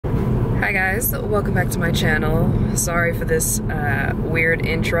Hi guys, welcome back to my channel. Sorry for this weird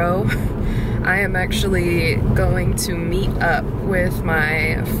intro. I am actually going to meet up with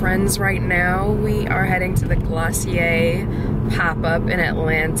my friends right now. We are heading to the Glossier Pop Up in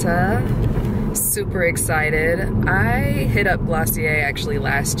Atlanta. Super excited. I hit up Glossier actually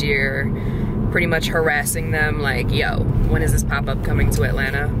last year, pretty much harassing them like, yo, when is this pop-up coming to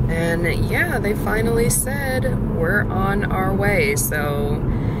Atlanta? And yeah, they finally said we're on our way. So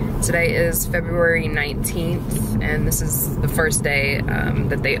today is February 19th, and this is the first day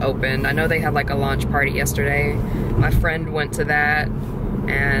that they opened. I know they had like a launch party yesterday. My friend went to that,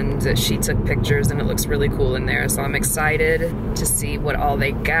 and she took pictures, and it looks really cool in there. So I'm excited to see what all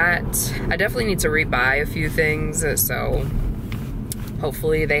they got. I definitely need to rebuy a few things, so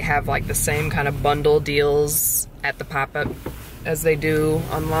hopefully they have like the same kind of bundle deals at the pop-up as they do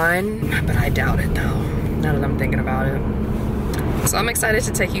online, but I doubt it though, now that I'm thinking about it. So I'm excited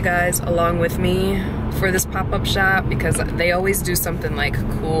to take you guys along with me for this pop-up shop because they always do something like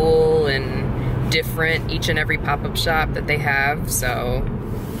cool and different each and every pop-up shop that they have. So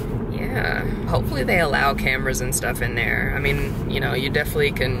yeah, hopefully they allow cameras and stuff in there. I mean, you know, you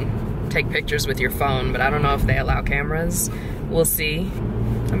definitely can take pictures with your phone, but I don't know if they allow cameras. We'll see.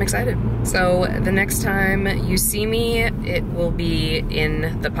 I'm excited. So the next time you see me, it will be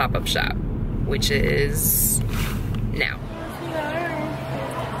in the pop-up shop, which is now.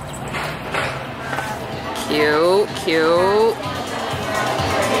 Cute, cute.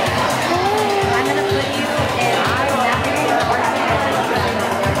 I'm gonna put you in.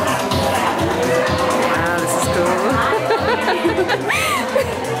 Wow, this is cool.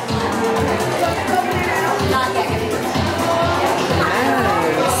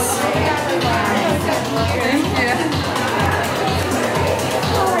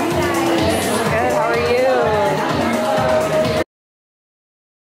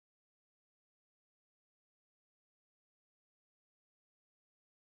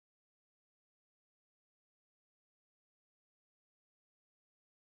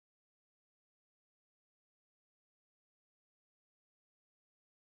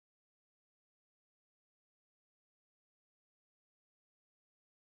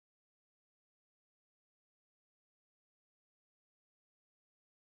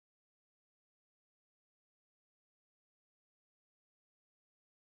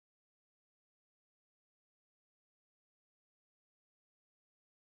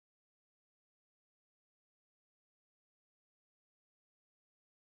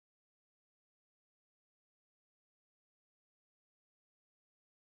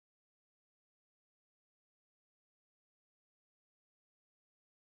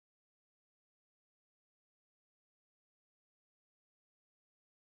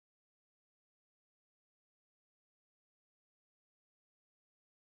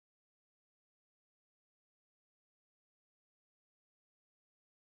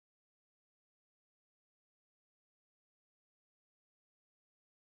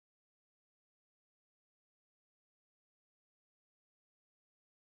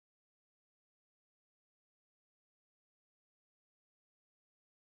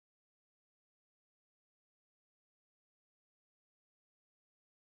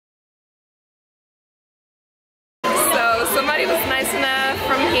 Somebody was nice enough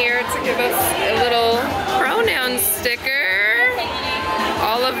from here to give us a little pronoun sticker.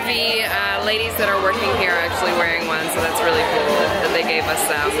 All of the ladies that are working here are actually wearing one, so that's really cool that they gave us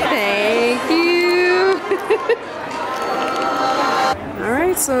some. Thank you.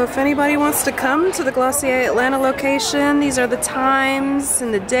 Alright, so if anybody wants to come to the Glossier Atlanta location, these are the times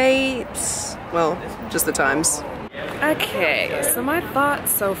and the dates. Well, just the times. Okay, so my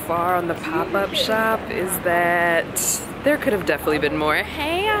thoughts so far on the pop-up shop is that there could have definitely been more.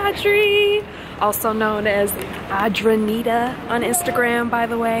 Hey Audrey! Also known as Adranita on Instagram, by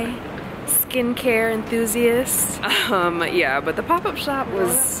the way. Skincare enthusiast. Yeah, but the pop-up shop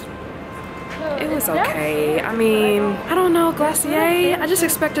was, it was okay. I mean, I don't know, Glossier, I just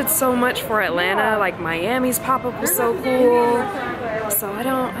expected so much for Atlanta. Like Miami's pop-up was so cool. So I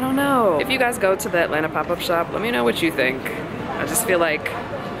don't know. If you guys go to the Atlanta pop-up shop, let me know what you think. I just feel like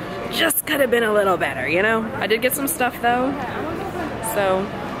just could have been a little better, you know? I did get some stuff though, so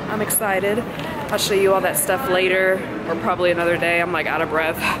I'm excited. I'll show you all that stuff later, or probably another day. I'm like out of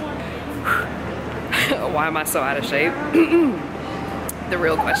breath. Why am I so out of shape? The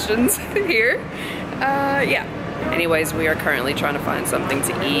real questions here. Yeah. Anyways, we are currently trying to find something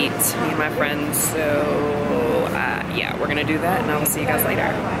to eat, me and my friends, so yeah, we're gonna do that and I will see you guys later.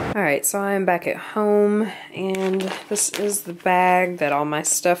 Alright, so I'm back at home and this is the bag that all my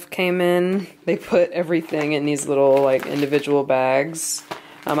stuff came in. They put everything in these little like individual bags.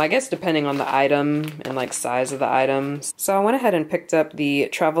 I guess depending on the item and like size of the items. So I went ahead and picked up the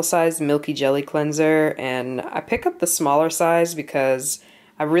travel size Milky Jelly Cleanser, and I pick up the smaller size because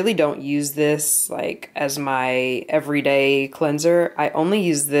I really don't use this like as my everyday cleanser. I only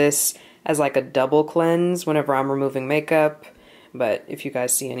use this as like a double cleanse whenever I'm removing makeup. But if you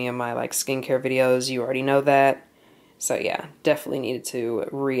guys see any of my like skincare videos, you already know that. So yeah, definitely needed to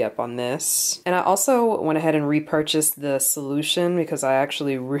re-up on this. And I also went ahead and repurchased the solution because I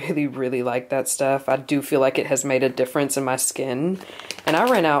actually really like that stuff. I do feel like it has made a difference in my skin. And I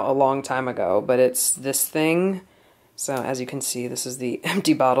ran out a long time ago, but it's this thing. So as you can see, this is the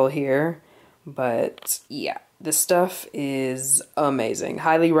empty bottle here. But yeah, this stuff is amazing.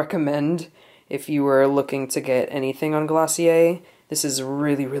 Highly recommend if you were looking to get anything on Glossier. This is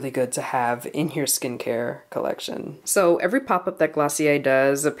really good to have in your skincare collection. So every pop-up that Glossier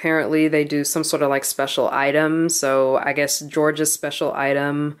does, apparently they do some sort of like special item. So I guess Georgia's special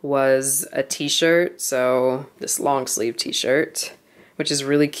item was a t-shirt. So this long sleeve t-shirt, which is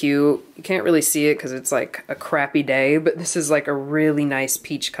really cute. You can't really see it because it's like a crappy day, but this is like a really nice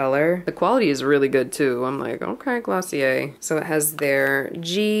peach color. The quality is really good too. I'm like, okay, Glossier. So it has their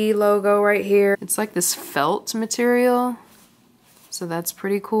G logo right here. It's like this felt material. So that's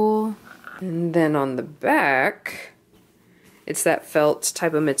pretty cool. And then on the back, it's that felt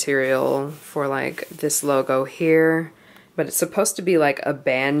type of material for like this logo here. But it's supposed to be like a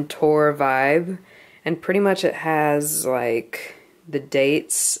band tour vibe. And pretty much it has like the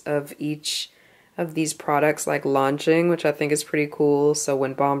dates of each of these products like launching, which I think is pretty cool. So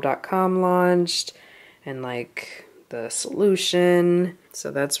when Balm.com launched and like the solution.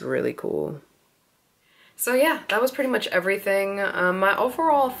 So that's really cool. So yeah, that was pretty much everything. My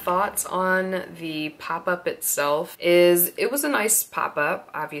overall thoughts on the pop-up itself is it was a nice pop-up.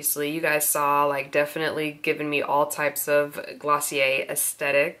 Obviously, you guys saw like definitely giving me all types of Glossier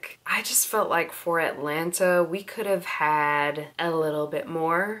aesthetic. I just felt like for Atlanta, we could have had a little bit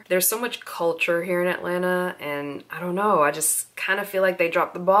more. There's so much culture here in Atlanta, and I don't know, I just kind of feel like they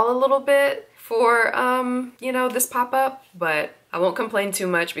dropped the ball a little bit for, you know, this pop-up, but I won't complain too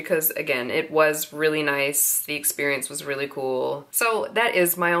much because, again, it was really nice. The experience was really cool. So that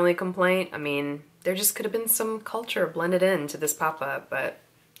is my only complaint. I mean, there just could have been some culture blended into this pop-up, but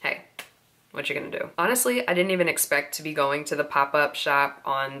hey, what you gonna do? Honestly, I didn't even expect to be going to the pop-up shop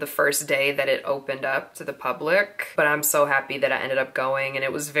on the first day that it opened up to the public, but I'm so happy that I ended up going, and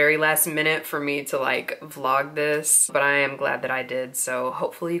it was very last minute for me to like vlog this, but I am glad that I did, so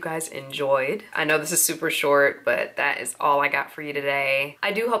hopefully you guys enjoyed. I know this is super short, but that is all I got for you today.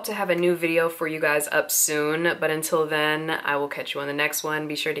 I do hope to have a new video for you guys up soon, but until then, I will catch you on the next one.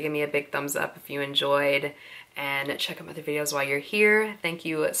 Be sure to give me a big thumbs up if you enjoyed, and check out my other videos while you're here. Thank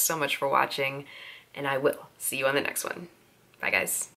you so much for watching, and I will see you on the next one. Bye guys.